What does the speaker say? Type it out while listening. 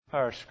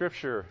Our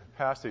scripture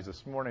passage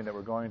this morning that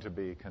we're going to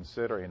be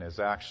considering is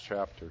Acts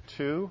chapter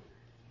 2.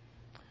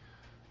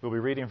 We'll be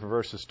reading from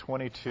verses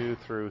 22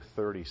 through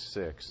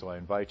 36. So I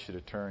invite you to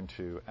turn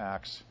to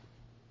Acts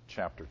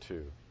chapter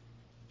 2.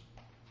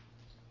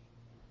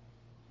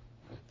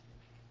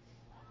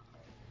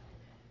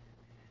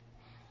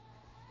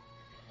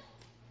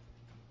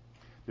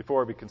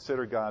 Before we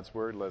consider God's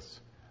word,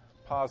 let's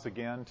pause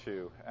again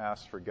to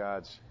ask for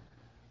God's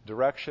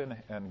direction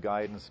and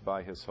guidance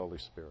by His Holy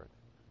Spirit.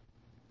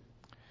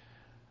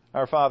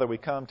 Our Father, we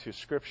come to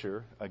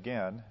Scripture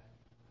again,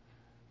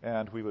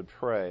 and we would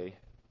pray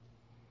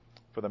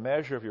for the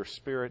measure of your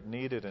Spirit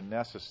needed and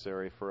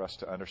necessary for us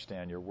to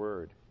understand your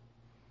Word.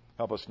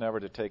 Help us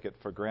never to take it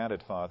for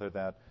granted, Father,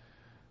 that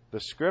the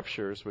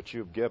Scriptures which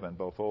you've given,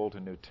 both Old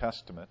and New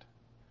Testament,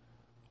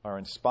 are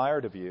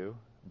inspired of you,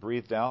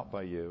 breathed out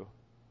by you,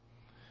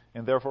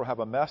 and therefore have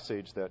a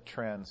message that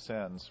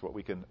transcends what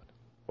we can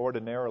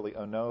ordinarily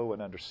know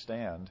and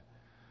understand.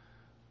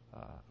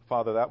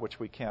 Father, that which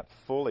we can't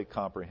fully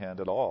comprehend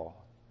at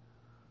all,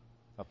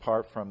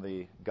 apart from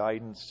the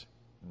guidance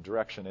and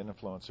direction and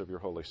influence of your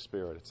Holy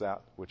Spirit. It's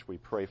that which we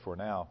pray for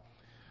now.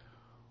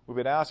 We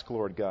would ask,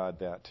 Lord God,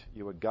 that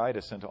you would guide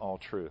us into all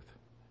truth.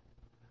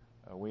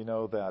 We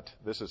know that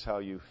this is how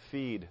you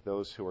feed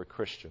those who are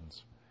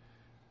Christians.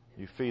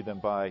 You feed them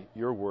by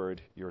your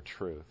word, your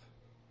truth.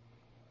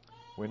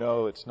 We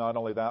know it's not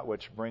only that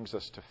which brings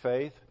us to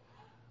faith,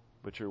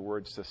 but your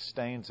word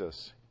sustains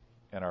us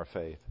in our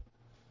faith,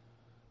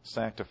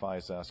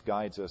 sanctifies us,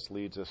 guides us,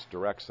 leads us,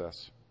 directs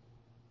us.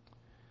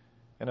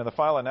 And in the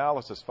final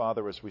analysis,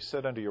 Father, as we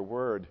sit under your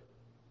word,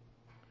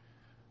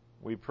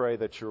 we pray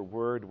that your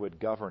word would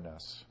govern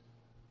us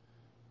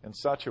in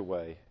such a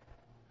way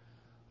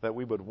that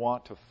we would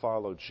want to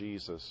follow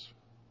Jesus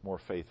more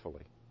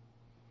faithfully.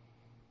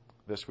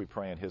 This we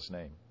pray in his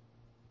name.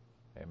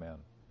 Amen.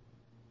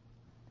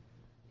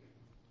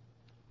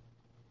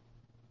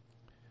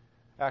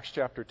 Acts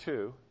chapter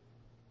 2,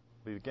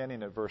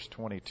 beginning at verse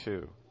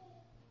 22.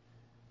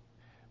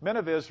 Men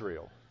of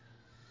Israel,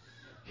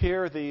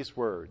 hear these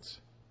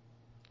words.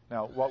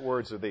 Now, what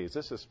words are these?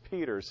 This is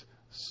Peter's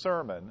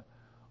sermon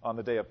on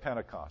the day of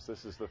Pentecost.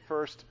 This is the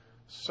first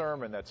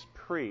sermon that's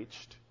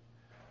preached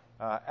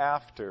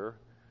after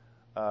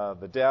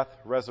the death,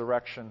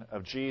 resurrection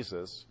of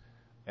Jesus,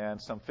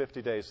 and some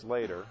 50 days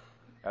later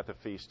at the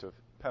Feast of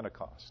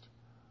Pentecost.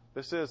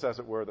 This is, as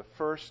it were, the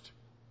first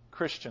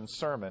Christian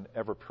sermon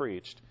ever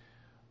preached.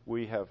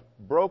 We have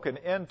broken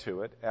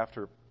into it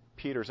after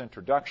Peter's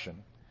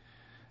introduction.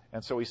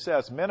 And so he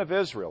says, Men of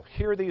Israel,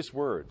 hear these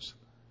words.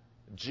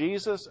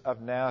 Jesus of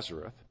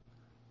Nazareth,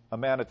 a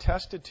man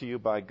attested to you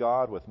by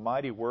God with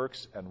mighty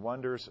works and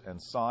wonders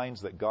and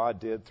signs that God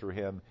did through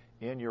him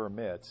in your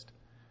midst,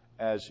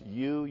 as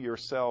you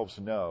yourselves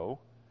know,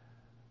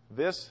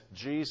 this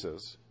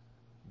Jesus,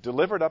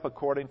 delivered up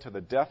according to the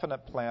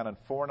definite plan and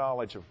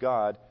foreknowledge of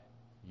God,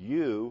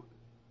 you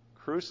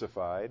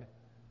crucified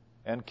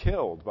and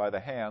killed by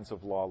the hands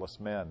of lawless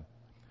men.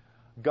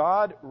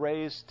 God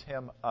raised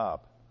him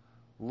up,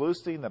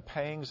 loosing the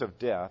pangs of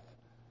death,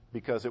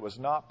 because it was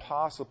not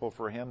possible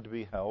for him to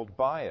be held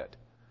by it.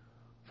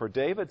 For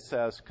David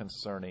says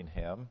concerning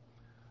him,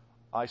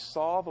 I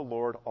saw the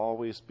Lord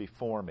always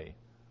before me,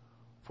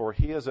 for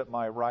he is at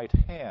my right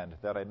hand,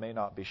 that I may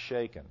not be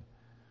shaken.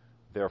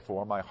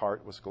 Therefore my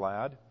heart was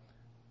glad,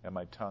 and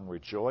my tongue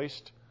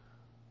rejoiced.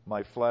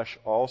 My flesh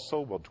also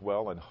will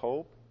dwell in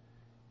hope.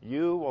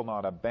 You will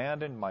not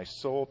abandon my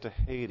soul to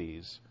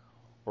Hades,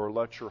 or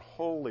let your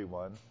Holy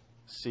One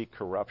see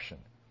corruption.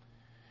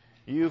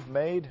 You've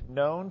made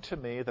known to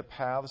me the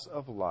paths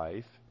of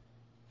life.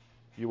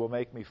 You will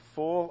make me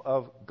full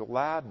of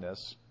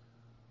gladness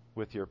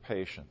with your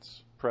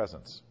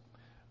presence.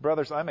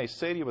 Brothers, I may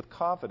say to you with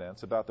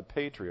confidence about the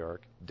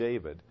patriarch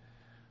David,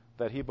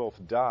 that he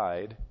both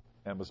died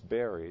and was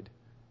buried,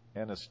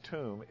 and his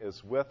tomb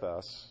is with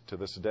us to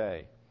this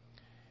day.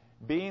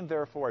 Being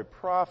therefore a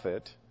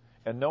prophet,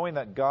 and knowing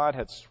that God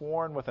had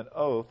sworn with an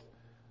oath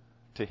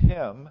to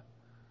him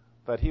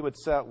that he would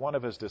set one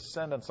of his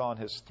descendants on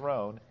his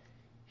throne,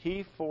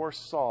 he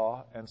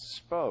foresaw and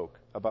spoke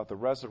about the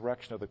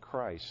resurrection of the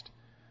Christ,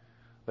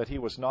 that he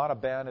was not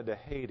abandoned to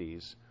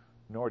Hades,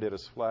 nor did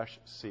his flesh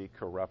see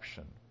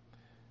corruption.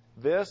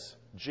 This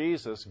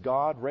Jesus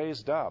God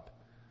raised up,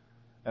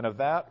 and of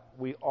that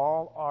we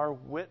all are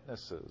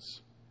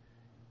witnesses.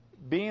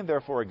 Being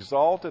therefore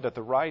exalted at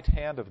the right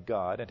hand of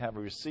God, and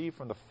having received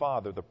from the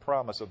Father the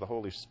promise of the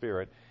Holy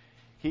Spirit,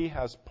 he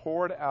has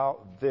poured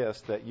out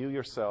this that you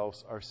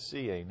yourselves are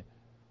seeing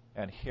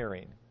and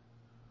hearing.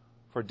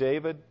 For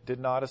David did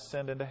not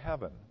ascend into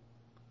heaven,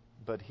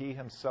 but he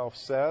himself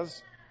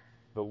says,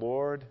 The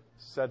Lord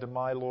said to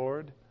my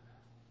Lord,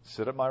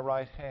 Sit at my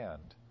right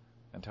hand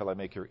until I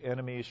make your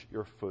enemies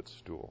your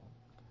footstool.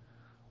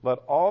 Let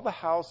all the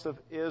house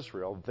of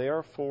Israel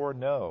therefore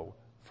know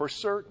for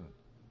certain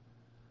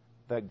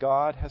that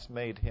God has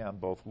made him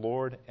both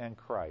Lord and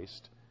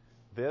Christ,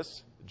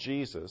 this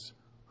Jesus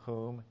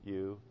whom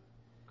you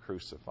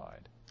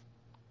crucified.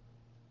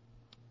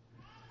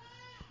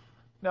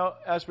 Now,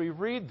 as we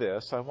read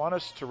this, I want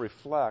us to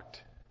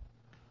reflect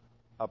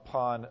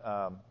upon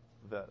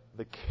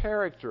the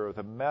character of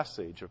the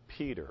message of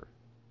Peter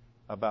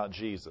about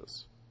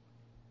Jesus.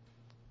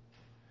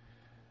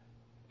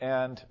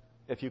 And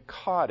if you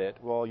caught it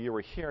while you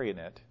were hearing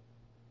it,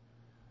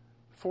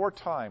 4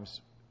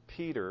 times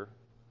Peter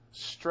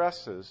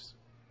stresses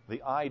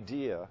the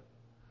idea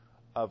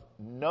of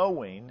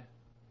knowing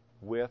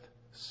with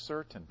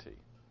certainty.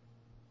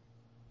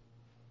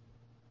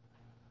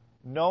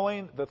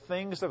 Knowing the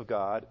things of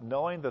God,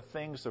 knowing the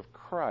things of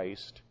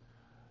Christ,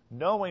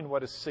 knowing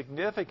what is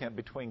significant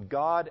between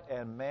God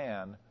and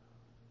man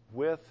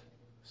with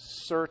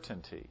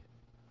certainty,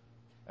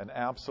 an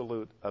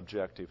absolute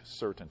objective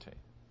certainty.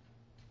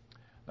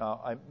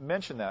 Now, I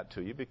mention that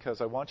to you because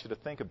I want you to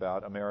think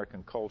about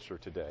American culture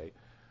today,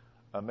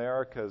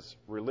 America's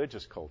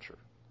religious culture.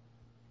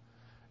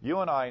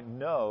 You and I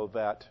know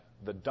that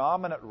the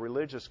dominant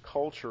religious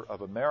culture of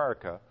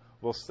America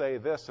will say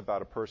this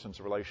about a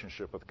person's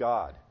relationship with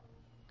God.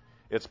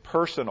 It's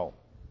personal.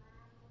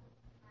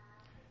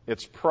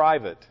 It's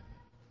private.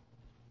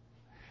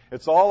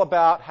 It's all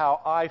about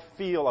how I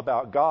feel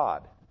about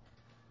God.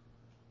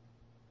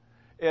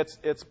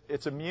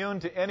 It's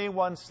immune to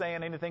anyone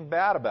saying anything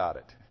bad about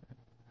it.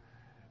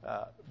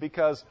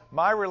 Because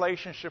my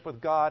relationship with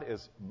God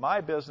is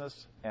my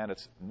business and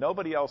it's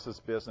nobody else's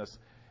business.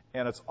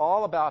 And it's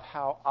all about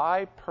how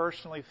I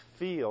personally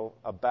feel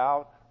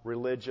about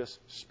religious,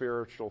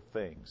 spiritual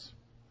things.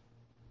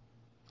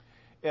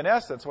 In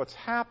essence, what's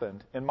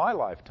happened in my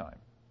lifetime,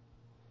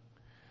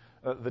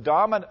 the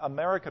dominant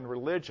American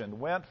religion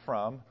went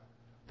from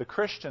the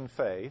Christian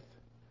faith,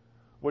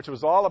 which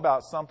was all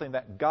about something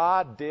that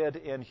God did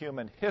in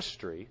human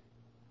history,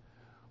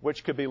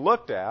 which could be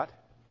looked at,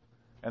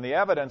 and the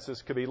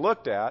evidences could be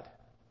looked at,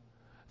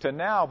 to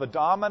now the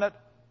dominant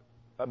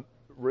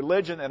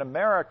religion in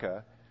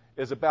America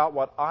is about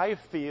what I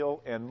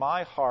feel in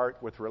my heart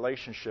with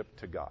relationship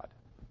to God.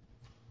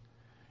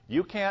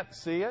 You can't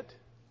see it,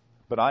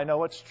 but I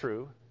know it's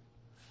true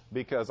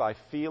because I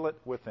feel it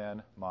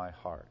within my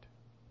heart.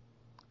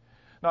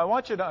 Now, I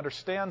want you to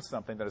understand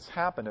something that has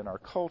happened in our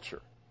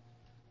culture.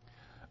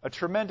 A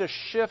tremendous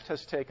shift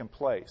has taken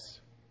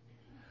place.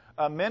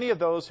 Many of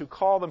those who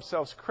call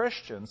themselves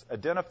Christians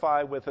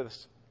identify with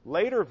this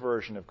later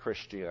version of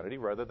Christianity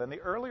rather than the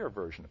earlier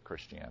version of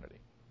Christianity.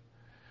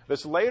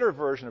 This later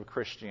version of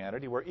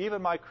Christianity, where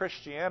even my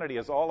Christianity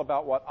is all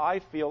about what I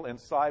feel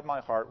inside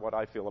my heart, what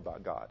I feel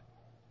about God,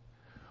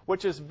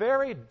 which is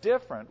very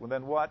different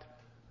than what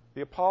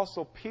the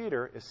Apostle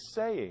Peter is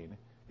saying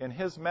in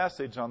his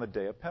message on the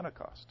day of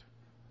Pentecost.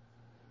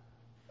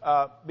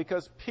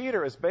 Because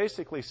Peter is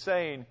basically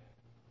saying,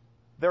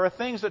 there are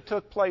things that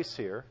took place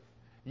here.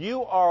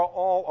 You are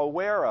all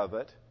aware of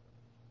it,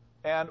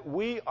 and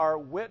we are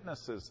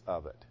witnesses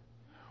of it.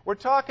 We're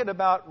talking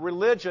about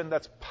religion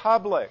that's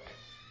public.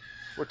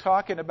 We're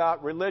talking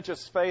about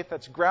religious faith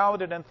that's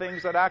grounded in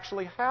things that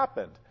actually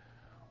happened.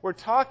 We're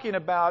talking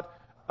about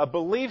a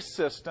belief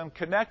system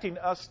connecting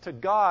us to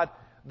God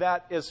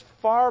that is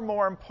far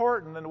more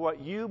important than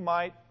what you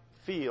might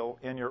feel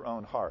in your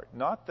own heart.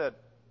 Not that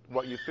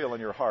what you feel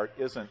in your heart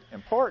isn't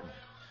important.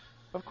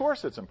 Of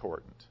course it's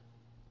important.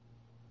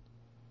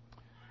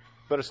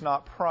 But it's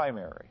not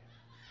primary.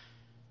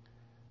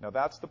 Now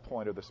that's the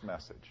point of this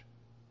message.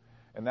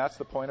 And that's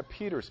the point of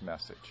Peter's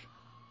message.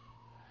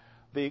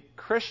 The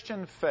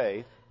Christian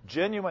faith,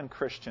 genuine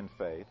Christian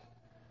faith,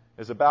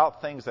 is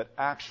about things that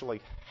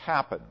actually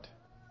happened.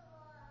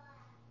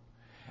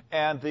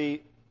 And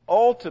the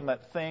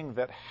ultimate thing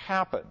that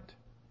happened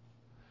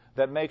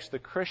that makes the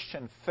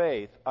Christian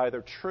faith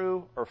either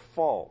true or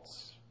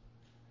false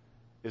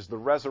is the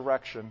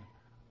resurrection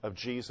of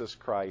Jesus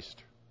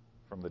Christ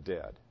from the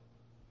dead.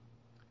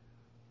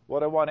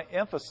 What I want to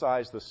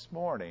emphasize this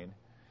morning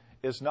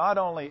is not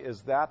only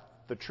is that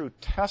the true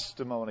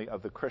testimony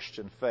of the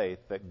Christian faith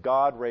that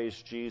God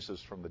raised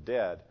Jesus from the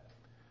dead,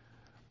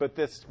 but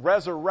this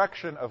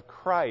resurrection of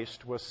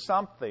Christ was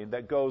something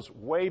that goes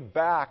way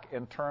back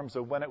in terms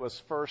of when it was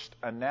first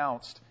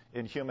announced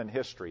in human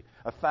history,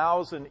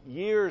 1,000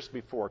 years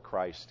before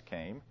Christ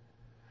came,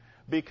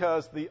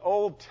 because the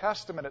Old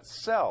Testament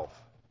itself,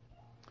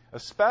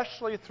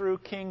 especially through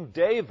King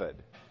David,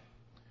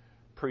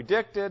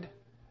 predicted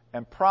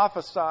and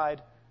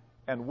prophesied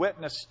and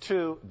witnessed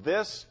to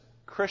this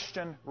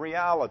Christian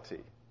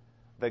reality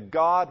that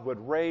God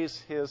would raise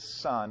his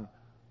Son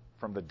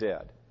from the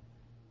dead.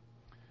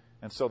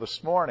 And so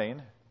this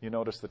morning, you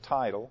notice the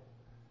title,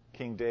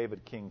 King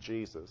David, King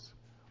Jesus.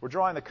 We're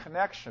drawing the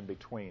connection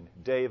between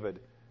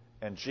David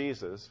and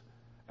Jesus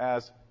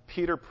as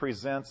Peter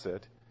presents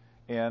it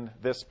in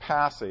this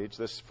passage,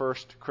 this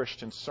first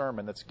Christian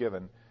sermon that's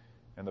given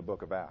in the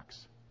book of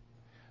Acts.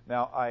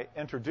 Now, I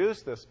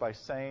introduce this by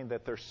saying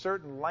that there's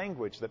certain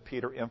language that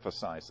Peter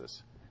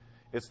emphasizes.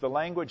 It's the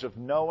language of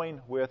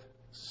knowing with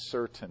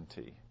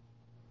certainty.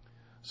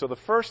 So the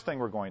first thing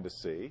we're going to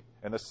see,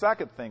 and the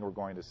second thing we're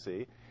going to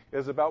see,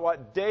 is about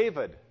what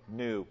David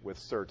knew with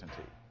certainty.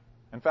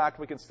 In fact,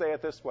 we can say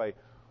it this way.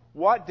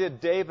 What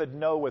did David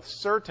know with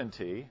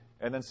certainty?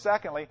 And then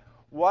secondly,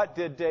 What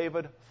did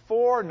David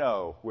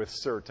foreknow with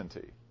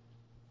certainty?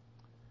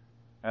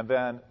 And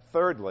then,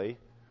 thirdly,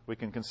 we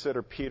can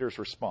consider Peter's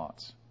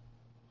response.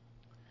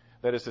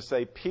 That is to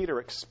say, Peter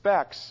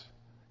expects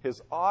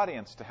his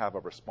audience to have a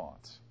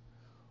response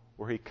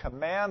where he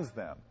commands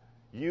them,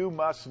 you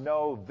must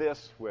know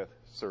this with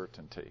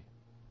certainty.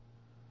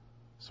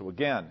 So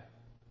again,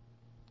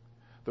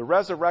 the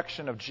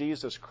resurrection of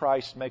Jesus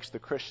Christ makes the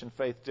Christian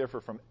faith differ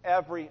from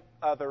every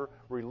other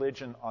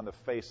religion on the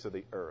face of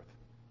the earth.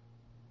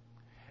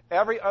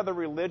 Every other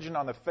religion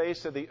on the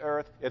face of the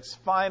earth, its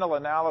final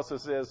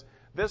analysis is,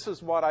 this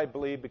is what I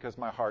believe because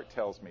my heart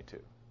tells me to.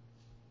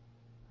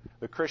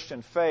 The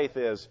Christian faith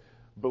is,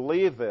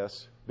 believe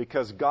this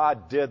because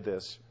God did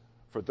this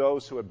for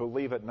those who would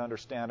believe it and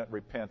understand it,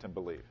 repent and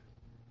believe.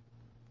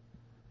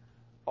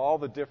 All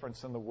the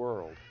difference in the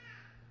world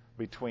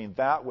between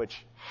that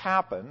which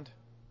happened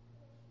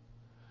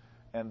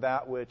and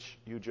that which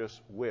you just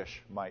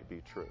wish might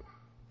be true.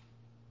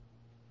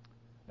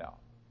 Now,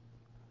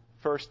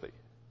 first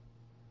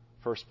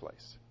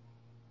place,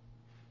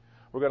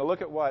 we're going to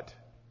look at what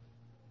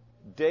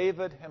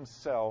David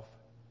himself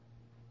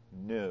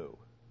knew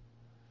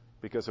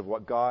because of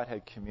what God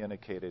had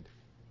communicated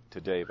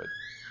to David.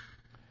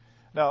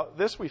 Now,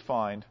 this we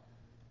find,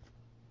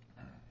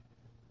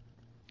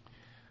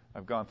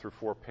 I've gone through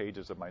 4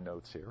 pages of my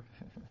notes here.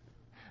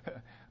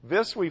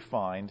 This we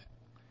find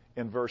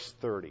in verse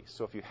 30.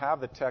 So if you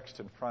have the text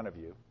in front of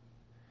you,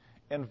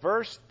 in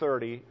verse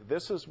 30,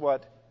 this is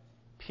what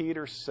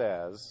Peter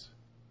says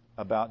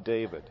about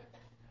David.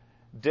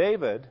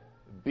 David,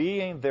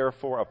 being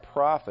therefore a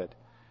prophet,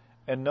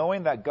 and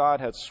knowing that God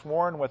had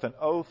sworn with an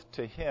oath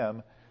to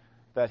him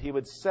that he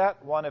would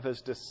set one of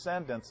his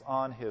descendants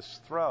on his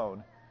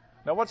throne.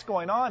 Now what's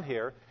going on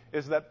here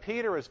is that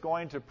Peter is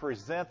going to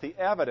present the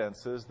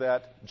evidences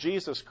that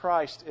Jesus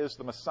Christ is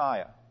the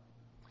Messiah.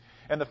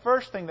 And the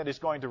first thing that he's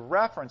going to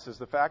reference is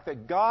the fact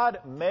that God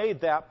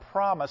made that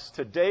promise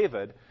to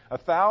David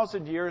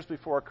 1,000 years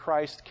before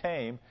Christ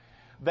came,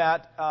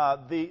 that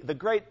the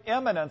great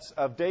eminence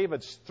of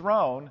David's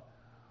throne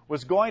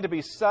was going to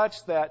be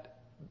such that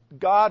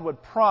God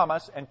would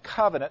promise and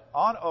covenant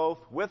on oath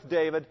with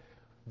David,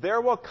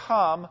 there will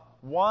come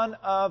one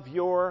of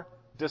your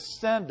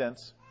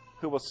descendants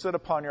who will sit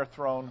upon your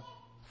throne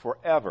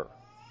forever.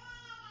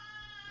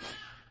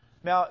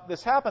 Now,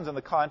 this happens in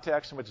the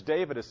context in which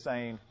David is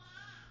saying,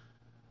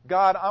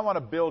 God, I want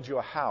to build you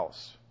a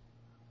house.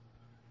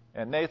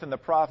 And Nathan the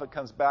prophet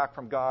comes back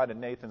from God,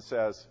 and Nathan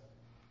says,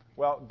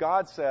 well,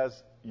 God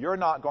says, you're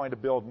not going to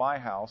build my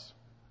house,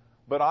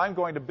 but I'm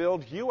going to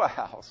build you a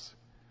house.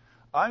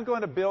 I'm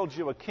going to build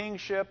you a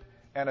kingship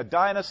and a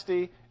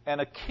dynasty and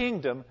a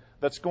kingdom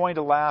that's going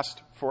to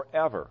last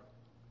forever.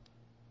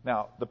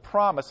 Now, the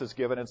promise is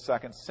given in 2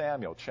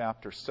 Samuel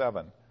chapter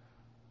 7,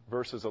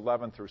 verses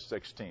 11 through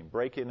 16.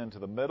 Breaking into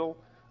the middle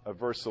of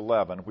verse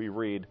 11, we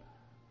read,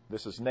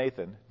 this is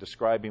Nathan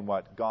describing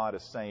what God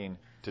is saying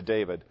to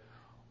David.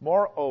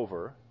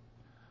 Moreover,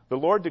 the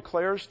Lord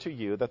declares to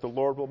you that the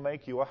Lord will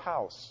make you a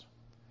house.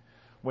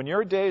 When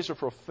your days are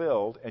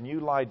fulfilled and you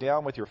lie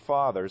down with your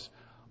fathers,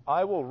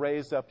 I will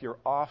raise up your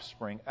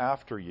offspring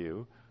after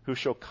you, who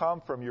shall come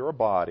from your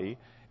body,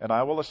 and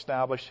I will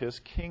establish his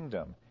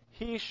kingdom.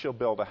 He shall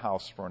build a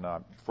house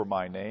for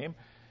my name,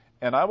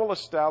 and I will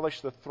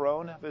establish the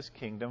throne of his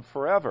kingdom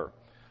forever.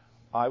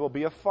 I will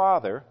be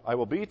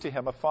to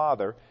him a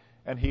father,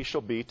 and he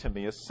shall be to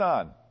me a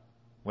son.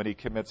 When he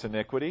commits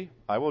iniquity,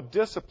 I will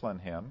discipline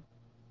him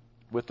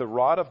with the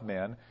rod of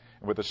men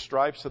and with the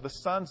stripes of the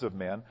sons of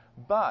men,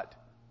 but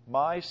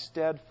my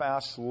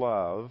steadfast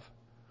love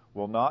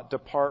will not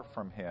depart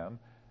from him,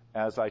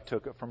 as I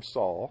took it from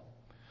Saul,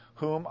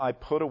 whom I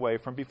put away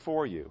from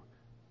before you.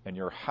 And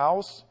your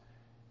house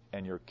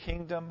and your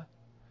kingdom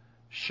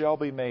shall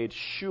be made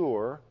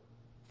sure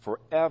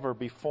forever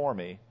before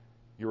me.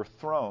 Your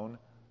throne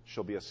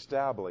shall be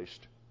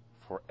established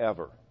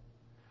forever.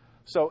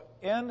 So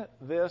in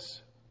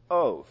this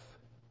oath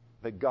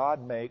that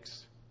God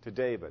makes to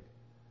David,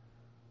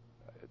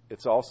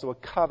 it's also a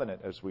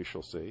covenant, as we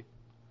shall see.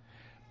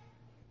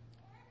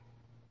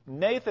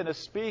 Nathan is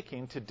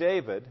speaking to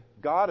David,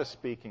 God is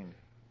speaking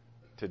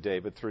to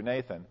David through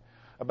Nathan,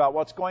 about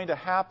what's going to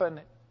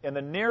happen in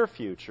the near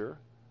future,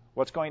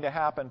 what's going to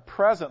happen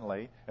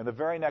presently in the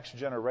very next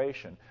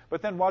generation,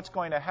 but then what's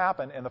going to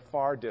happen in the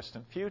far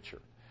distant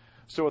future.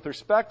 So with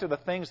respect to the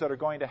things that are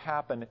going to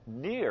happen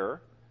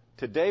near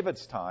to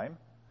David's time,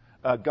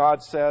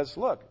 God says,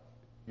 look,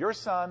 your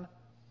son,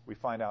 we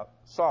find out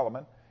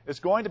Solomon, is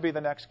going to be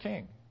the next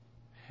king.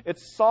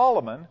 It's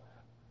Solomon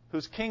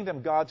whose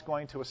kingdom God's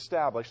going to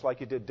establish like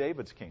he did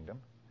David's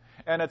kingdom.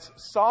 And it's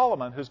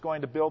Solomon who's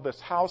going to build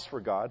this house for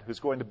God, who's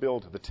going to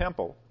build the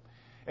temple.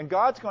 And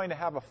God's going to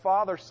have a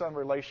father-son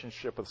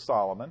relationship with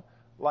Solomon,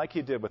 like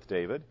he did with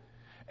David.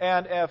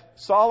 And if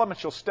Solomon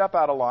shall step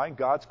out of line,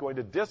 God's going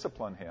to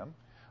discipline him.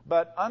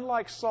 But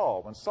unlike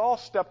Saul, when Saul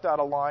stepped out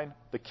of line,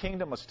 the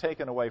kingdom was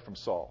taken away from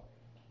Saul.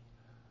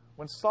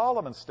 When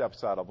Solomon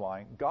steps out of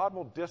line, God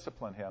will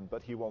discipline him,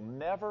 but he will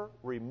never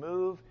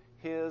remove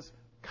his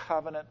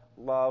covenant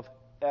love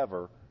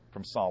forever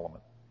from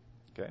Solomon.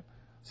 Okay?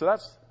 So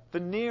that's the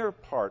near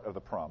part of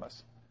the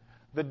promise.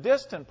 The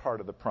distant part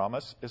of the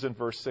promise is in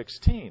verse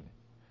 16,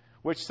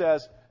 which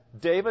says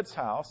David's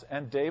house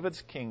and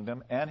David's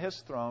kingdom and his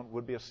throne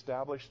would be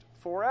established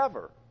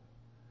forever.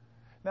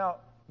 Now,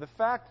 the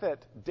fact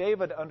that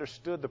David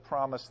understood the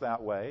promise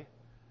that way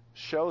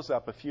shows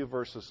up a few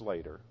verses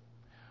later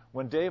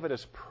when David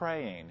is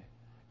praying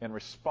in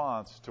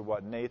response to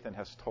what Nathan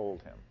has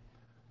told him.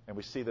 And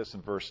we see this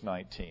in verse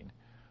 19,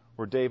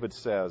 where David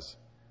says,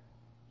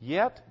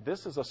 "Yet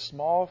this is a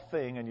small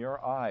thing in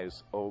your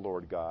eyes, O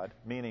Lord God,"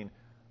 meaning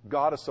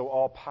God is so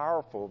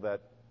all-powerful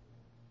that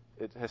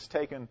it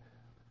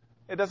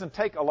doesn't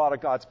take a lot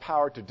of God's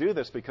power to do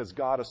this because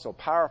God is so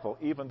powerful,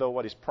 even though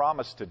what he's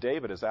promised to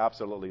David is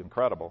absolutely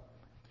incredible.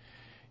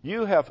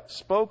 "You have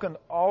spoken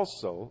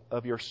also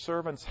of your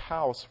servant's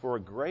house for a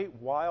great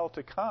while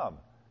to come."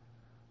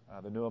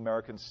 The New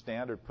American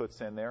Standard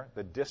puts in there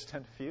the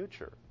distant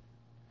future.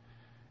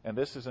 And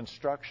this is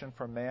instruction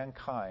for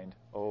mankind,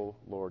 O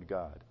Lord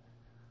God.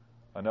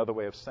 Another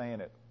way of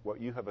saying it, what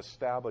you have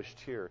established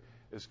here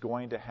is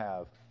going to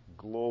have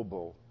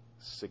global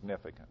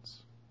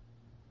significance.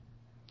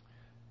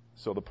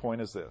 So the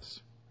point is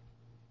this.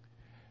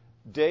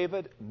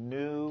 David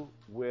knew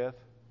with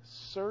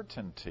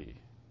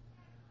certainty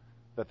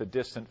that the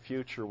distant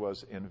future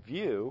was in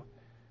view,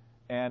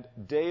 and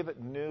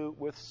David knew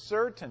with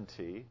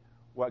certainty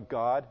what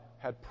God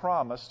had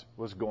promised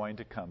was going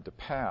to come to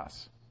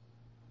pass.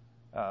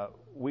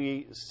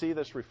 We see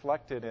this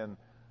reflected in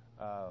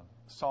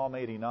Psalm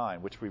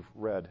 89, which we've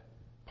read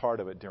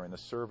part of it during the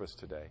service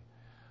today.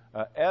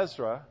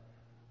 Ezra,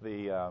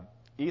 the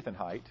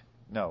Ethanite,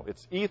 no,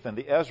 it's Ethan,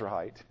 the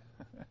Ezrahite.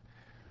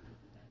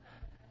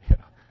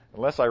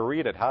 Unless I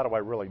read it, how do I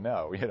really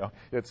know?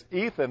 It's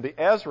Ethan, the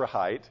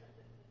Ezrahite,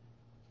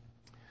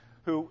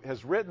 who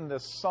has written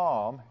this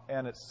psalm,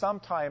 and it's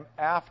sometime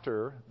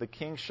after the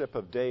kingship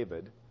of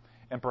David,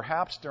 and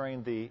perhaps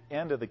during the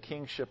end of the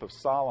kingship of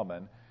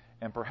Solomon,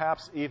 and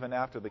perhaps even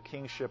after the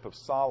kingship of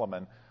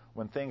Solomon,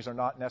 when things are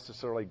not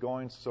necessarily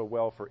going so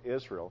well for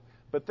Israel.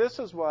 But this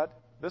is what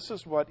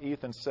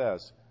Ethan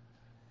says.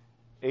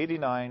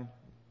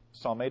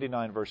 Psalm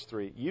 89, verse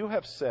 3. "You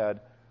have said,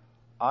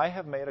 I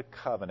have made a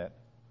covenant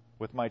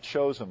with my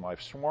chosen one.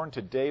 I've sworn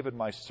to David,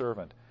 my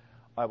servant.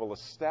 I will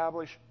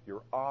establish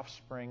your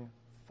offspring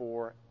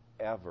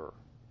forever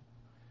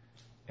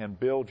and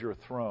build your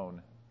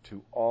throne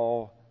to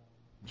all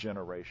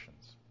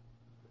generations."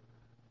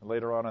 And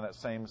later on in that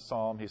same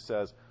psalm, he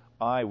says,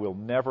 "I will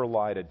never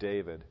lie to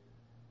David.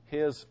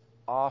 His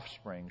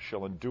offspring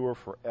shall endure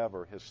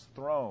forever. His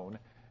throne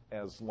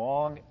as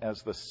long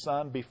as the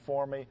sun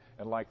before me,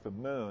 and like the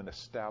moon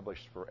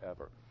established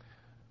forever."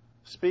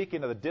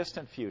 Speaking of the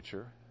distant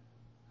future,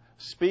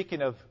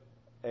 speaking of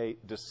a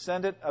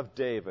descendant of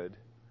David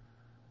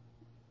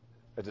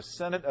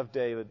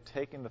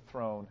taking the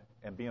throne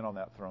and being on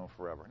that throne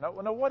forever. Now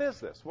what is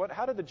this?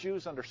 How did the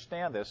Jews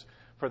understand this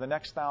for the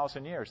next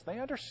 1,000 years? They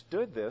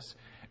understood this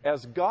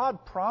as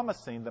God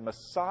promising the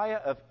Messiah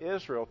of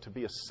Israel to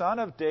be a son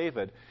of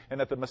David, and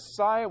that the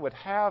Messiah would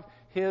have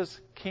his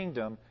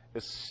kingdom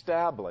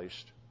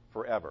established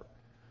forever.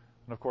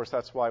 And of course,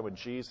 that's why when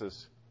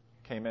Jesus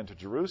came into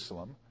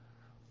Jerusalem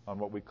on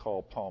what we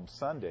call Palm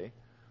Sunday,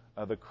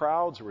 the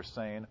crowds were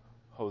saying,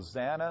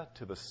 "Hosanna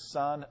to the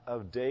Son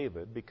of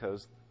David,"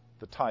 because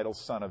the title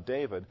Son of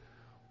David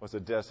was a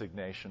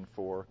designation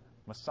for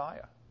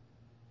Messiah.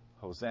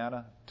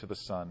 Hosanna to the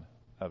Son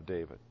of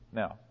David.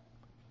 Now,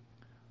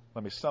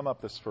 let me sum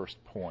up this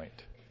first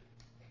point.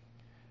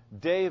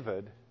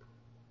 David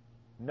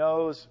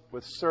knows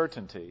with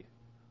certainty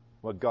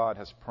what God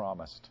has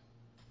promised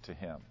to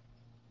him.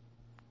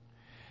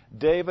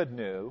 David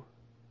knew,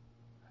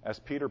 as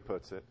Peter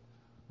puts it,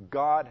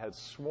 God had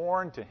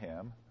sworn to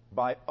him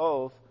by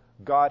oath.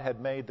 God had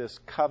made this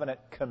covenant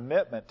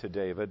commitment to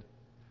David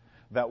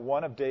that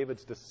one of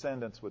David's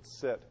descendants would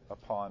sit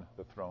upon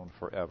the throne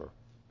forever.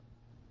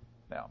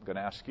 Now, I'm going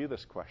to ask you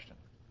this question.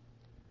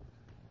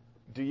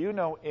 Do you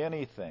know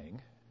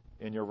anything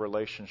in your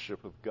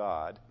relationship with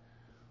God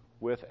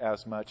with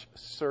as much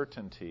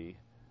certainty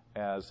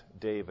as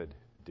David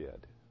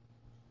did?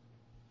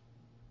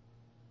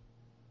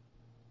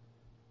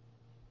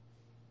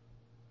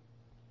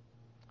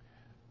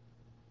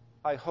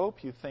 I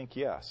hope you think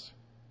yes.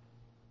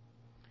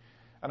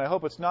 And I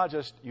hope it's not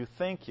just you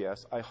think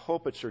yes, I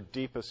hope it's your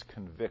deepest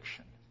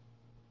conviction.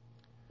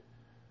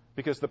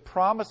 Because the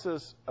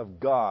promises of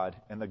God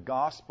in the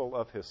gospel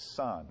of his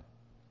Son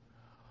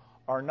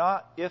are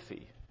not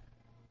iffy.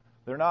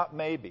 They're not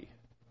maybe.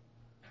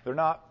 They're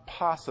not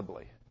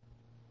possibly.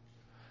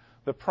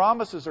 The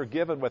promises are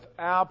given with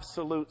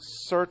absolute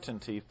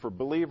certainty for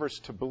believers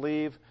to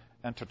believe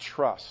and to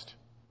trust.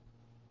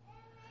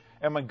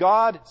 And when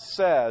God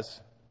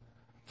says,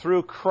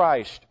 through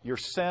Christ, your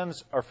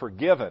sins are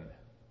forgiven,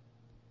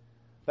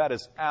 that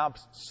is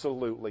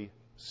absolutely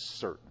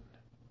certain.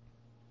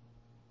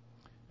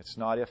 It's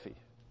not iffy.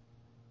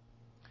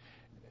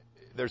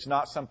 There's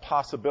not some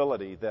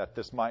possibility that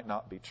this might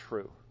not be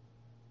true.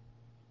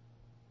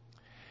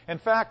 In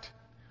fact,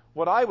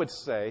 What I would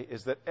say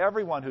is that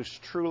everyone who's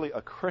truly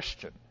a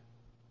Christian,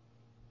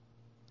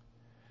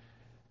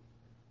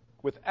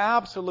 with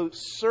absolute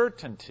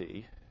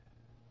certainty,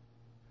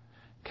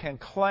 can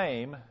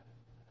claim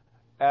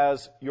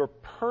as your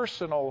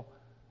personal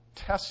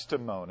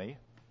testimony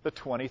the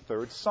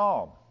 23rd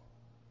Psalm.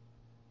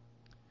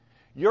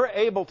 You're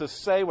able to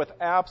say with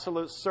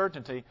absolute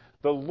certainty,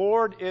 "The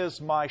Lord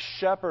is my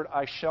shepherd,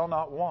 I shall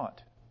not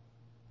want.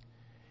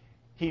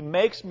 He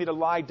makes me to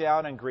lie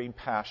down in green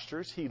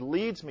pastures. He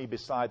leads me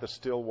beside the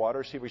still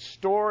waters. He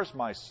restores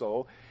my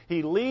soul.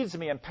 He leads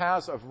me in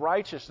paths of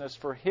righteousness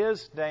for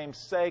His name's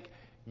sake.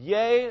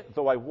 Yea,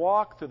 though I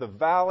walk through the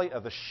valley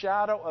of the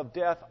shadow of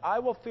death, I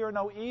will fear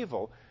no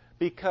evil,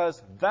 because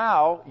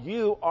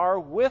you are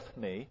with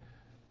me.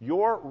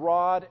 Your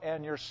rod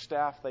and your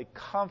staff, they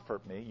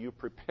comfort me. You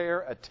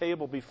prepare a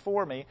table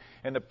before me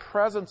in the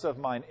presence of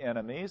mine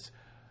enemies.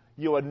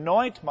 You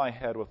anoint my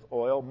head with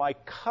oil. My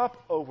cup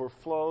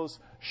overflows.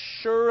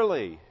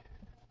 Surely,"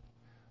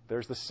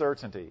 there's the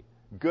certainty,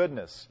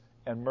 "goodness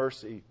and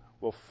mercy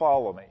will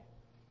follow me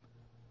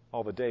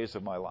all the days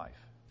of my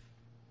life.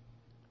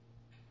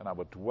 And I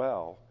will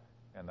dwell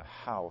in the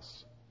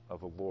house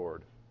of the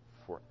Lord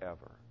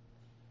forever."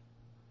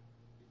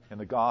 In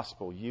the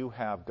gospel, you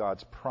have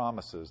God's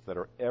promises that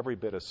are every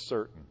bit as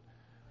certain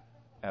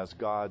as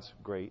God's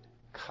great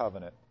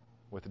covenant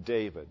with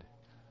David,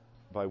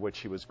 by which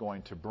He was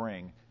going to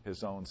bring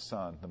His own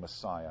Son, the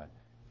Messiah,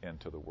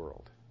 into the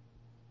world.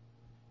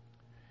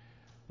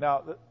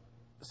 Now,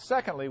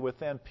 secondly,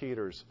 within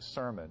Peter's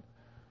sermon,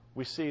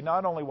 we see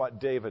not only what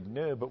David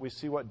knew, but we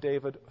see what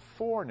David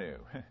foreknew.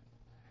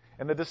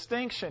 And the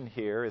distinction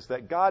here is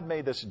that God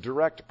made this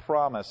direct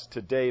promise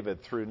to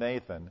David through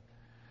Nathan,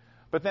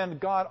 but then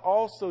God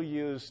also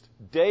used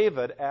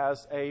David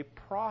as a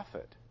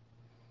prophet.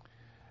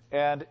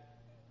 And,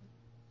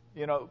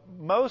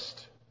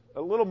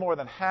 a little more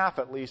than half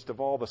at least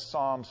of all the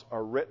Psalms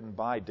are written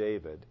by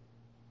David.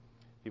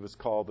 He was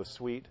called the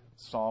sweet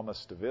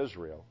psalmist of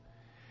Israel.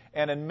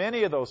 And in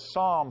many of those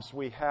Psalms,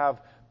 we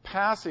have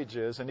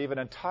passages and even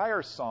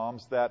entire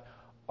Psalms that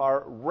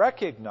are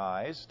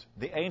recognized.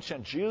 The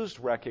ancient Jews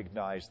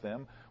recognized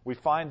them. We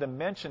find them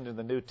mentioned in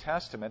the New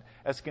Testament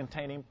as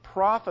containing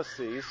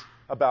prophecies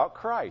about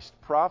Christ,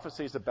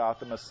 prophecies about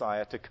the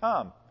Messiah to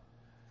come.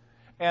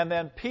 And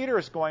then Peter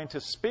is going to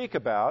speak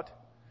about,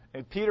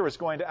 and Peter is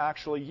going to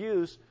actually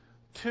use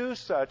two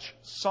such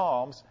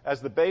Psalms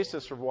as the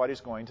basis for what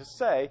he's going to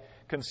say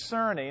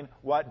concerning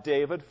what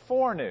David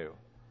foreknew.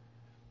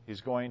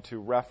 He's going to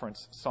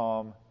reference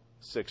Psalm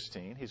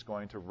 16. He's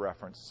going to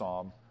reference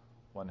Psalm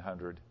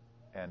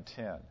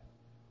 110.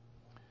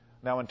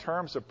 Now, in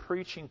terms of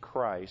preaching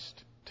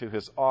Christ to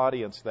his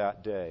audience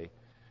that day,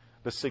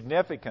 the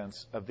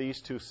significance of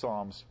these two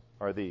Psalms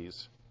are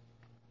these.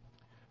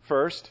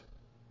 First,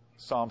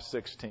 Psalm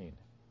 16.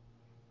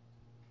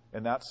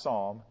 In that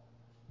psalm,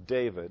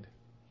 David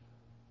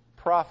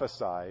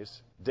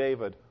prophesies,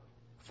 David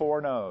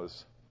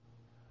foreknows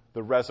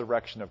the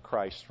resurrection of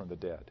Christ from the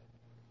dead.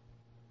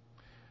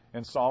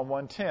 In Psalm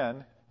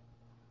 110,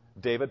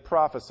 David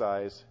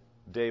prophesies,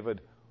 David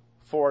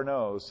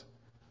foreknows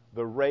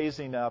the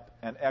raising up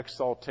and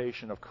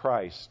exaltation of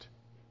Christ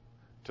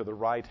to the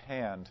right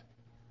hand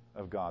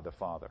of God the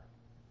Father.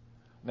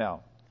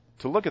 Now,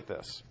 to look at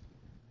this,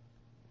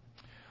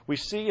 we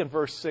see in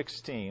verse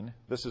 16,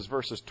 this is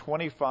verses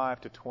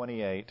 25 to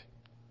 28,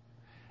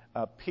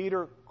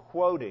 Peter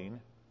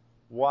quoting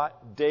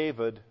what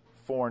David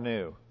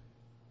foreknew.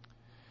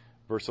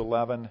 Verse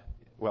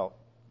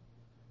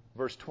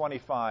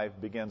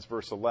 25 begins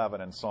verse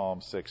 11 in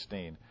Psalm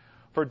 16.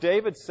 For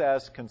David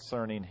says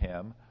concerning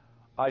him,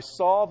 I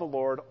saw the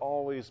Lord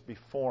always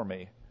before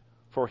me,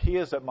 for He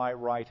is at my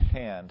right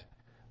hand,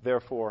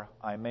 therefore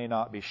I may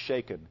not be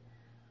shaken.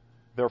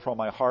 Therefore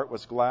my heart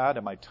was glad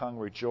and my tongue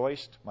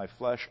rejoiced. My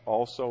flesh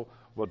also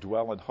will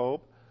dwell in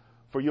hope.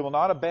 For you will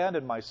not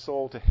abandon my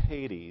soul to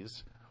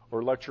Hades,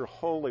 or let your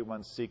Holy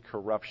One see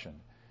corruption.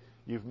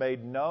 You've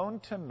made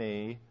known to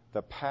me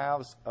the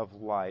paths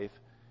of life.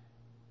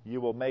 You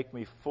will make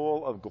me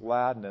full of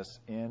gladness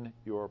in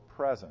your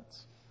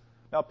presence.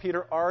 Now,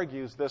 Peter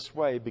argues this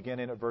way,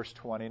 beginning at verse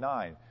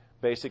 29.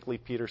 Basically,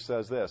 Peter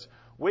says this.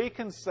 We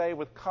can say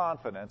with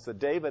confidence that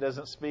David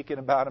isn't speaking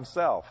about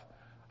himself.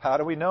 How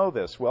do we know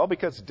this? Well,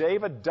 because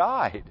David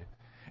died,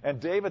 and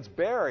David's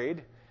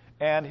buried,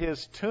 and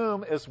his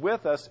tomb is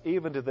with us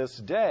even to this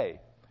day.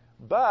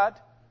 But,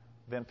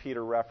 then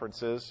Peter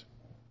references,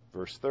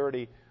 verse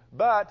 30,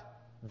 but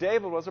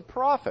David was a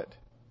prophet.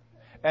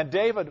 And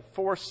David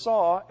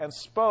foresaw and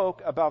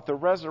spoke about the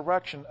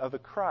resurrection of the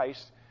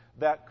Christ,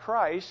 that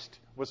Christ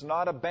was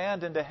not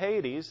abandoned to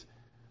Hades,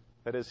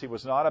 that is, he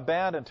was not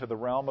abandoned to the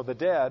realm of the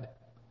dead,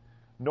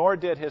 nor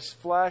did his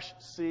flesh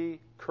see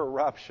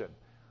corruption.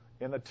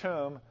 In the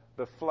tomb,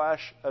 the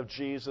flesh of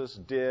Jesus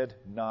did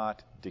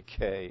not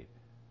decay.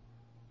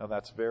 Now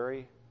that's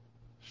very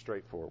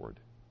straightforward.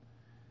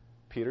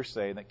 Peter's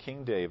saying that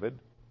King David,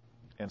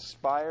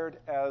 inspired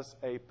as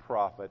a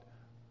prophet,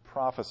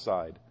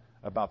 prophesied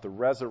about the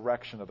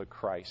resurrection of the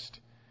Christ,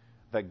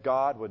 that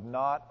God would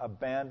not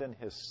abandon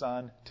his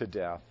Son to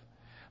death,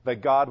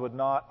 that God would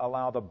not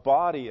allow the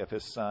body of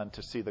his Son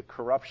to see the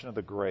corruption of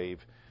the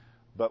grave,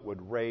 but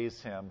would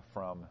raise him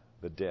from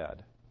the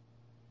dead.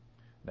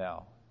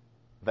 Now,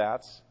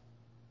 that's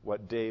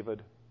what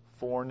David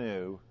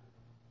foreknew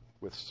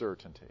with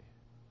certainty.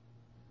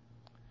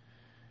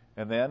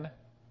 And then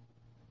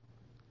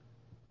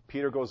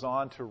Peter goes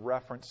on to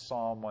reference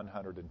Psalm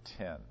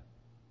 110.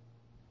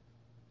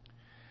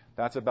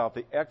 That's about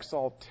the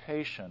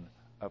exaltation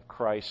of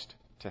Christ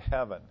to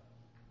heaven,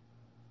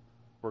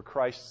 where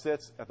Christ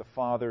sits at the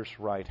Father's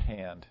right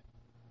hand.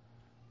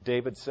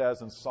 David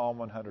says in Psalm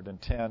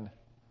 110,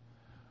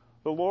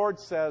 "The Lord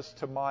says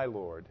to my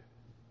Lord,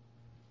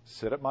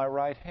 sit at my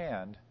right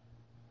hand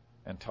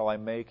until I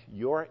make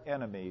your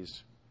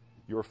enemies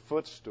your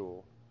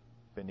footstool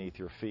beneath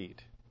your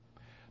feet."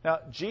 Now,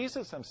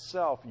 Jesus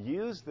himself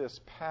used this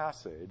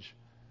passage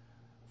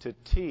to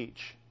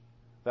teach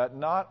that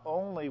not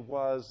only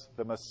was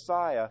the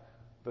Messiah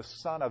the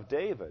son of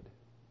David,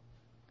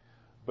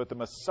 but the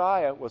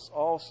Messiah was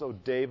also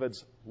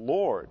David's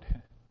Lord.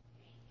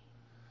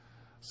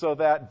 So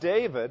that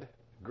David,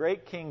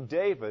 great King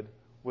David,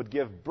 would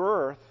give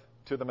birth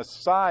to the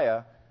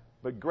Messiah,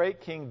 but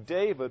great King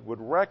David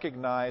would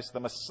recognize the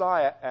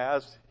Messiah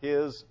as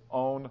his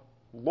own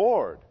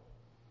Lord.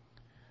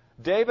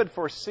 David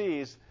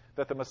foresees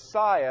that the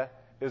Messiah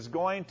is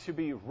going to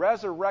be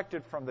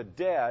resurrected from the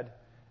dead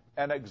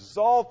and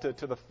exalted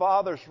to the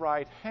Father's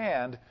right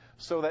hand,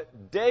 so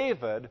that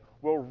David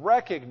will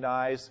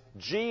recognize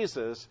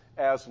Jesus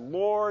as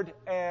Lord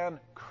and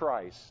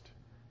Christ.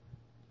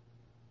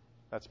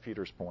 That's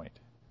Peter's point.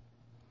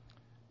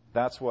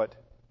 That's what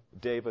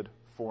David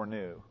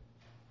foreknew.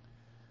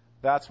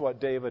 That's what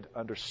David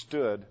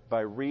understood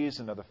by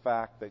reason of the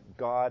fact that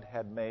God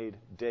had made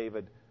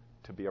David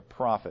to be a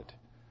prophet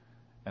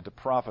and to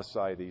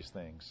prophesy these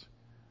things.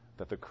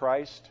 That the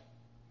Christ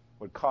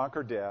would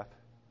conquer death,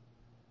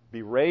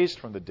 be raised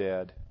from the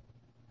dead,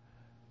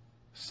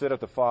 sit at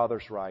the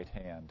Father's right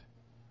hand,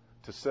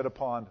 to sit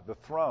upon the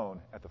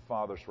throne at the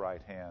Father's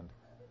right hand,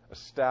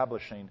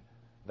 establishing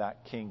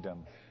that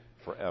kingdom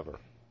forever.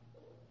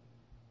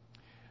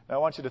 Now I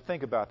want you to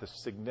think about the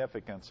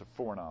significance of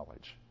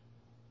foreknowledge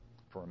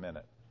for a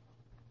minute.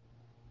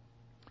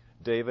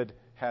 David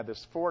had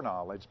this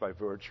foreknowledge by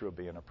virtue of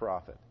being a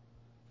prophet.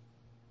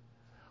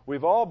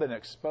 We've all been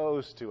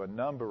exposed to a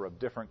number of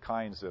different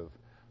kinds of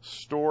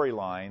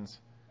storylines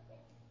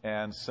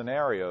and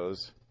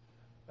scenarios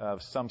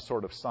of some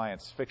sort of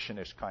science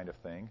fiction-ish kind of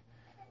thing.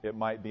 It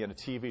might be in a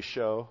TV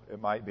show,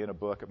 it might be in a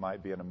book, it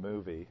might be in a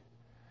movie,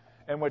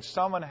 in which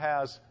someone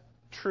has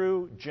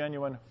true,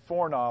 genuine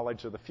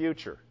foreknowledge of the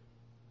future.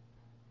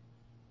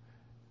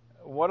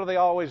 What do they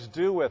always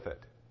do with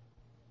it?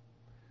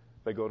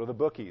 They go to the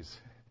bookies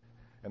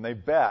and they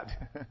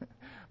bet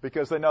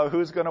because they know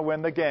who's going to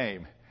win the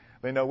game.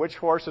 They know which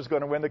horse is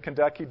going to win the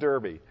Kentucky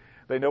Derby.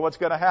 They know what's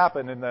going to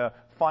happen in the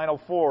Final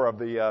Four of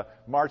the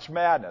March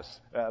Madness.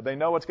 They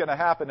know what's going to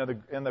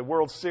happen in the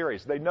World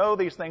Series. They know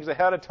these things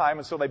ahead of time,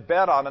 and so they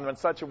bet on them in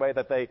such a way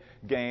that they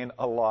gain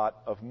a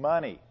lot of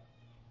money.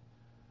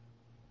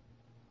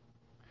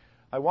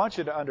 I want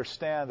you to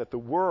understand that the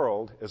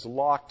world is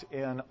locked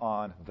in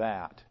on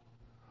that.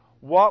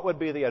 What would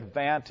be the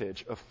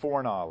advantage of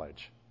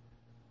foreknowledge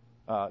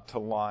to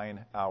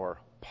line our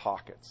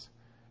pockets?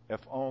 If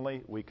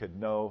only we could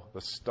know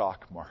the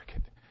stock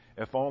market.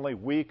 If only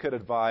we could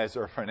advise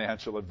our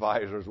financial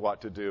advisors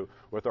what to do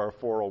with our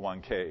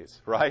 401ks,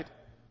 right?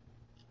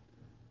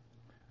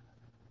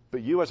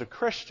 But you as a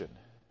Christian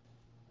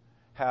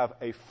have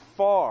a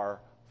far,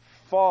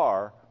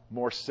 far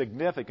more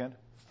significant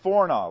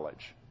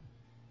foreknowledge.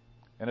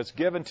 And it's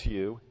given to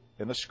you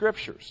in the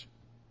Scriptures.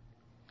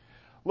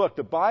 Look,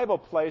 the Bible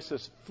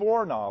places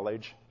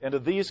foreknowledge into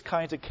these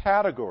kinds of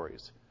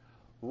categories: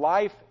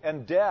 life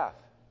and death,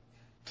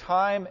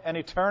 time and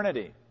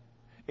eternity,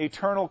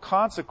 eternal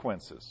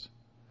consequences.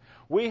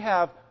 We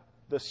have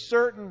the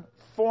certain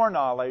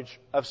foreknowledge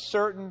of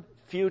certain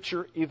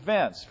future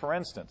events. For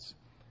instance,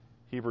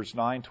 Hebrews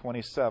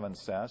 9:27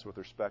 says, with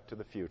respect to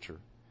the future,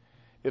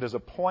 "It is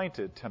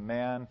appointed to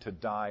man to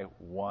die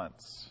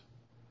once,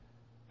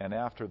 and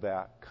after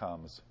that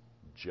comes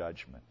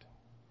judgment."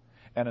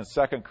 And in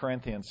 2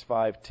 Corinthians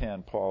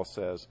 5:10, Paul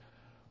says,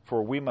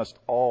 "For we must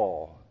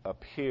all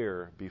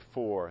appear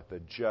before the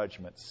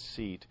judgment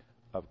seat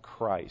of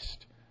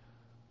Christ,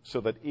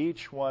 so that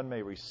each one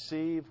may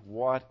receive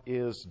what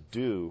is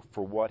due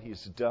for what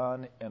he's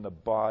done in the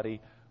body,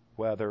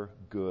 whether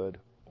good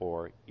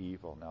or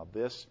evil." Now,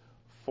 this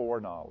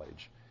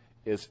foreknowledge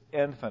is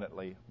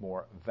infinitely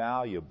more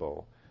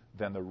valuable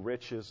than the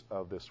riches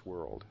of this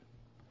world.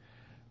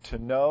 To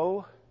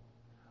know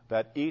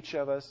that each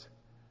of us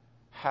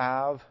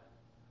have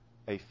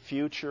a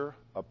future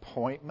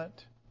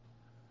appointment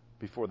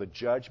before the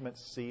judgment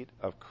seat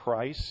of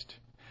Christ,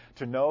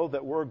 to know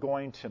that we're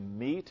going to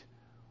meet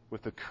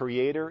with the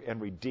Creator and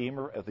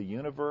Redeemer of the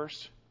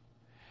universe,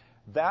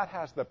 that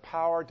has the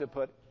power to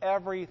put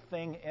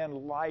everything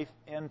in life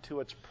into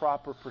its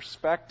proper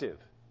perspective.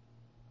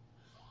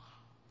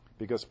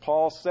 Because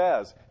Paul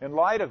says, in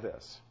light of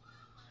this,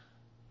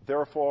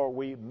 therefore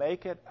we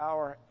make it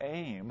our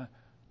aim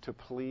to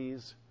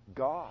please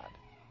God.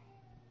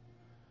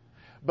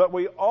 But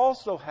we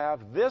also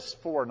have this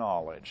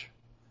foreknowledge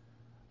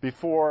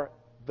before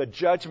the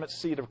judgment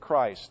seat of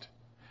Christ,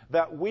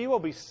 that we will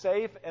be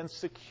safe and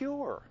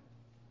secure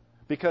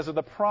because of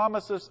the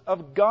promises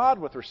of God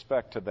with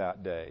respect to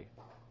that day.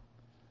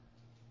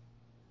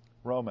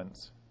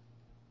 Romans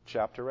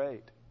chapter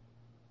 8,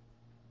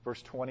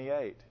 verse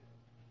 28.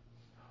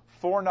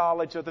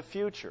 Foreknowledge of the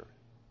future.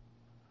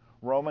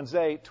 Romans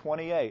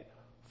 8:28.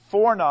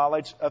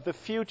 Foreknowledge of the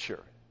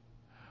future.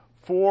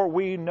 For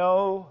we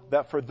know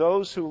that for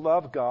those who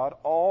love God,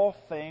 all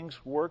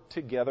things work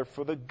together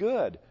for the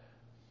good,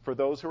 for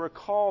those who are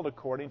called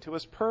according to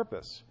his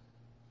purpose.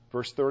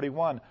 Verse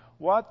 31.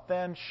 What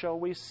then shall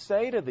we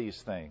say to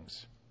these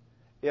things?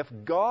 If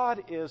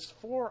God is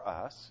for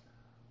us,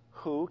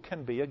 who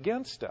can be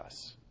against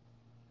us?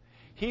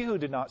 He who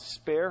did not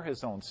spare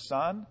his own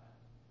Son,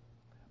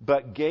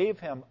 but gave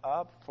him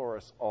up for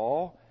us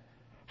all,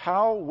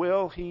 how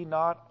will he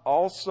not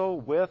also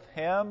with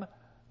him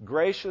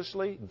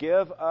graciously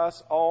give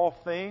us all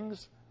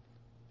things?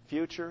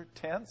 Future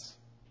tense.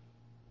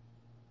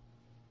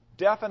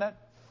 Definite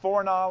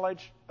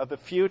foreknowledge of the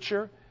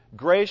future.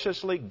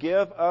 Graciously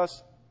give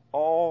us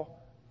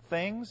all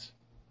things.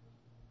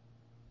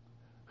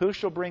 Who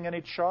shall bring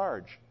any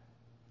charge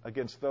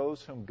against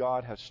those whom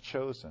God has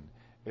chosen?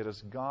 It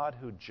is God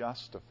who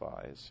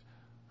justifies.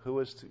 Who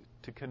is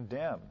to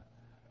condemn?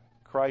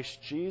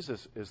 Christ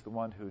Jesus is the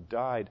one who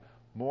died,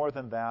 more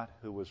than that,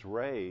 who was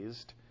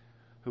raised,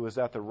 who is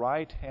at the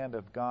right hand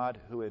of God,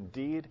 who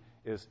indeed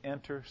is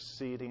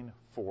interceding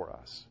for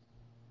us.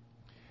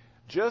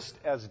 Just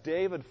as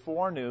David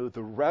foreknew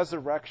the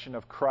resurrection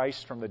of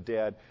Christ from the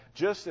dead,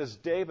 just as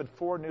David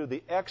foreknew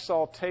the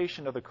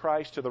exaltation of the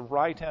Christ to the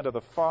right hand of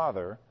the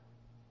Father,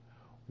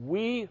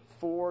 we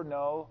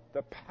foreknow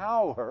the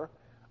power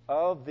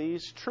of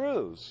these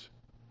truths,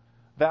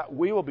 that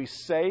we will be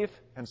safe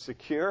and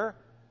secure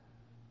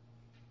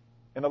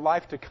in the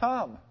life to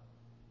come,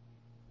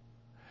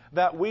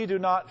 that we do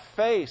not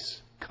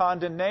face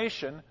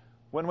condemnation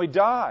when we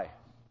die,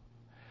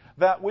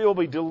 that we will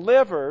be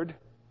delivered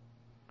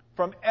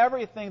from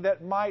everything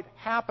that might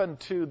happen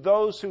to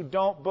those who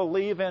don't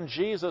believe in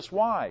Jesus.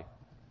 Why?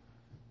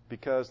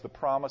 Because the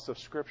promise of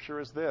Scripture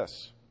is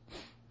this: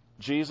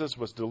 Jesus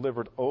was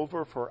delivered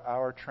over for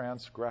our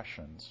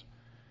transgressions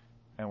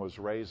and was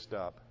raised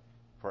up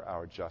for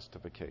our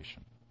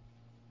justification.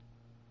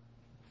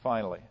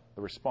 Finally,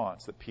 the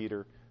response that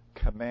Peter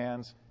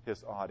commands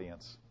his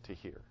audience to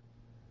hear.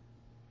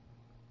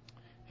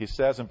 He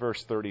says in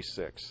verse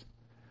 36,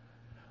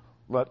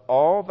 "Let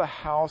all the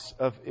house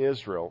of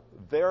Israel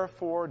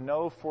therefore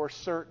know for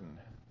certain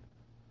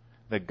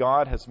that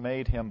God has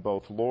made him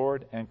both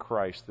Lord and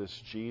Christ, this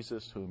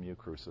Jesus whom you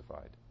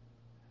crucified."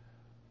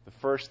 The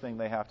first thing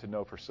they have to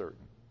know for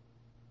certain: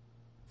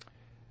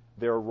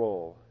 their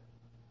role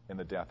in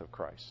the death of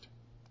Christ.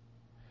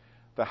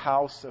 The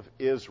house of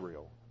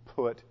Israel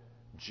put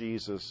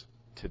Jesus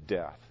to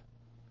death.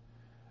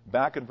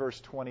 Back in verse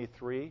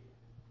 23,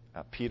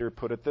 Peter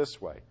put it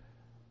this way: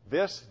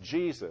 "This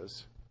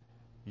Jesus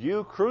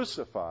you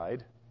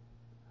crucified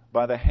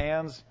by the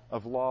hands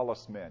of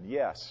lawless men."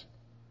 Yes,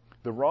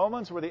 the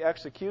Romans were the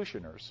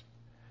executioners,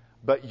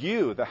 but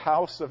you, the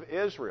house of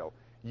Israel,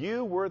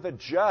 you were the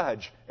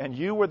judge and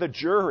you were the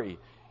jury.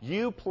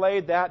 You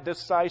played that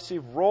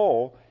decisive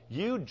role.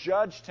 You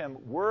judged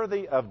him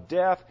worthy of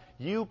death.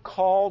 You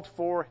called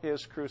for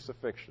his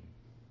crucifixion.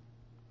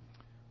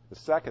 The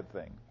second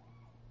thing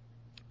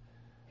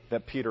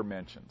that Peter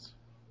mentions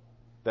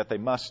that they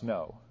must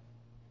know: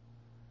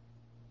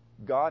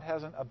 God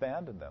hasn't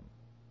abandoned them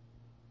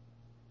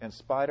in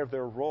spite of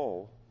their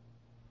role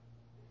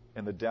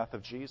in the death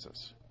of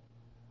Jesus.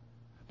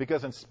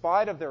 Because in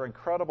spite of their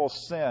incredible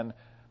sin,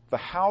 the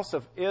house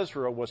of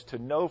Israel was to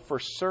know for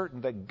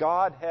certain that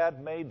God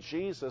had made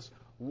Jesus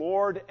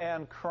Lord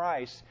and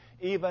Christ,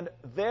 even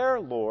their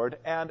Lord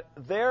and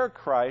their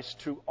Christ,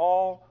 to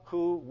all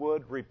who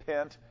would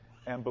repent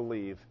and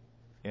believe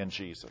in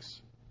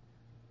Jesus.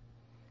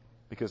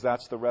 Because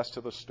that's the rest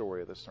of the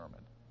story of the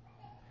sermon.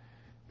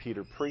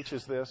 Peter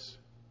preaches this.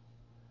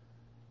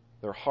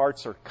 Their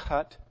hearts are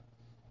cut,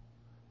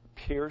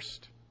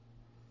 pierced,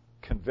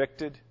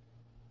 convicted.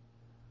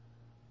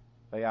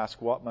 They ask,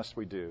 "What must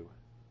we do?"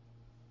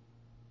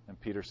 And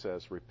Peter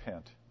says,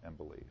 "Repent and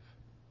believe."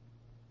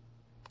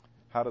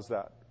 How does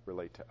that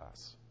relate to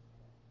us?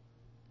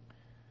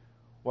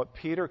 What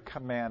Peter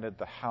commanded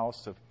the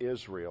house of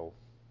Israel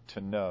to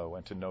know,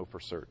 and to know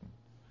for certain,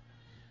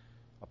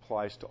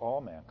 applies to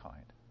all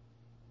mankind.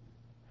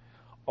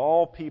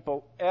 All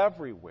people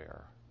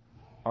everywhere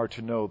are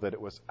to know that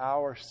it was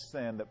our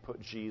sin that put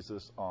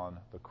Jesus on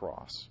the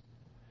cross.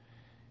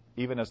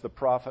 Even as the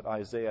prophet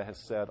Isaiah has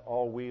said,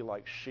 "All we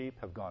like sheep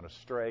have gone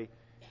astray.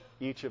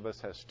 Each of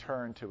us has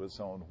turned to his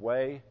own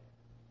way,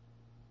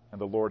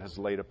 and the Lord has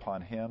laid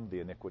upon him the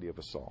iniquity of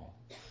us all."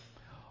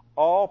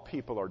 All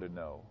people are to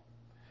know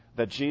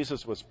that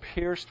Jesus was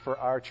pierced for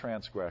our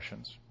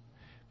transgressions.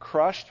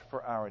 crushed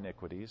for our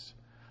iniquities.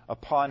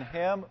 Upon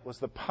him was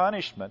the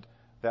punishment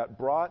that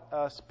brought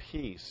us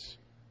peace,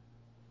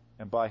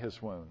 and by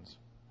his wounds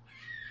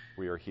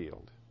we are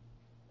healed.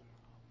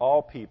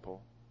 All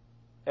people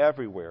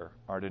everywhere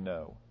are to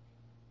know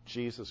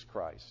Jesus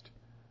Christ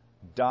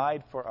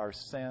died for our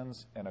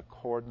sins in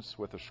accordance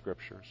with the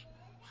Scriptures,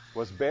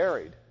 was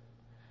buried,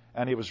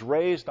 and he was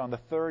raised on the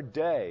third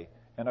day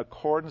in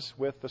accordance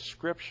with the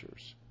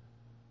Scriptures,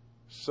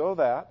 so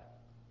that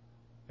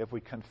if we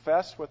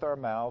confess with our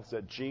mouths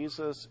that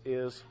Jesus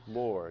is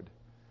Lord,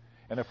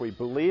 and if we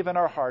believe in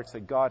our hearts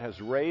that God has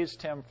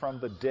raised him from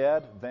the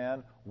dead,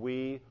 then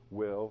we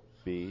will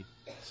be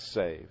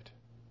saved.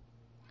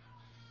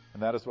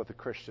 And that is what the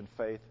Christian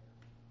faith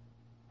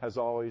has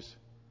always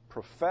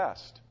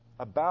professed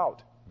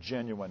about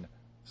genuine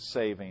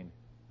saving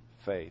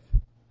faith.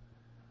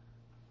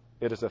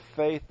 It is a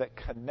faith that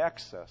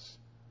connects us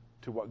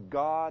to what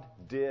God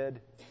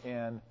did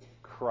in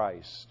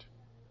Christ.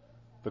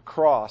 The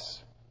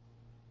cross,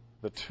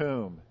 the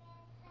tomb,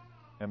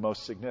 and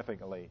most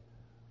significantly,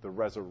 the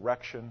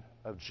resurrection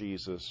of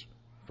Jesus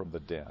from the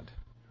dead.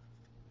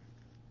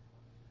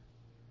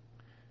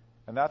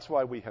 And that's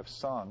why we have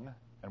sung,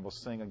 and will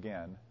sing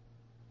again,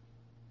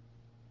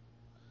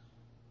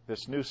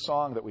 this new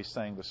song that we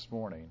sang this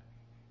morning,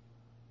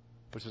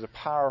 which is a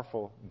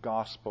powerful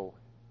gospel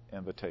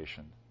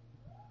invitation.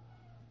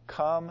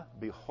 Come,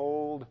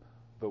 behold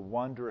the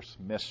wondrous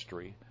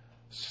mystery,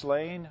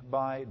 slain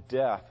by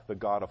death, the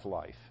God of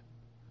life.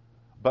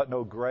 But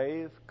no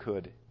grave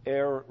could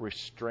e'er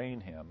restrain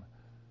him.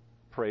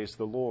 Praise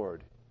the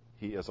Lord,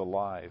 he is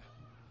alive.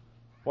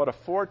 What a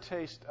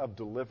foretaste of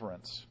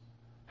deliverance,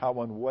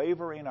 how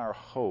unwavering our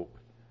hope,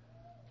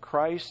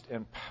 Christ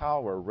in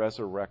power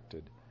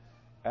resurrected,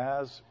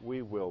 as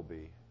we will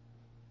be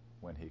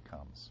when he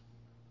comes.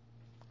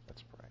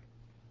 Let's pray.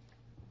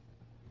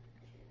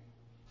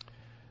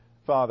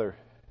 Father,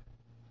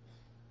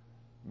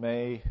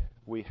 may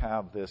we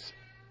have this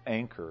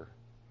anchor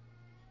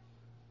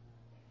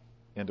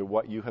into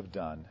what you have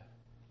done,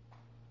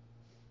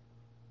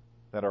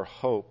 that our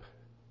hope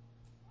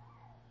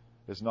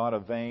is not a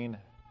vain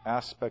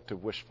aspect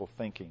of wishful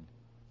thinking,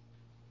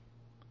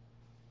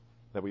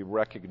 that we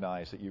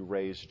recognize that you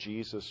raised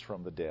Jesus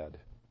from the dead.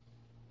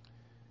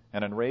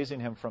 And in raising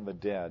him from the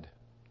dead,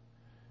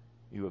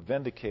 you have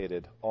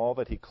vindicated all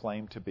that he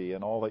claimed to be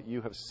and all that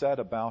you have said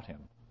about him,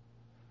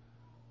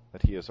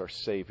 that he is our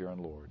Savior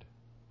and Lord.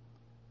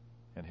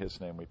 In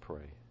his name we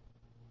pray.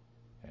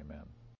 Amen.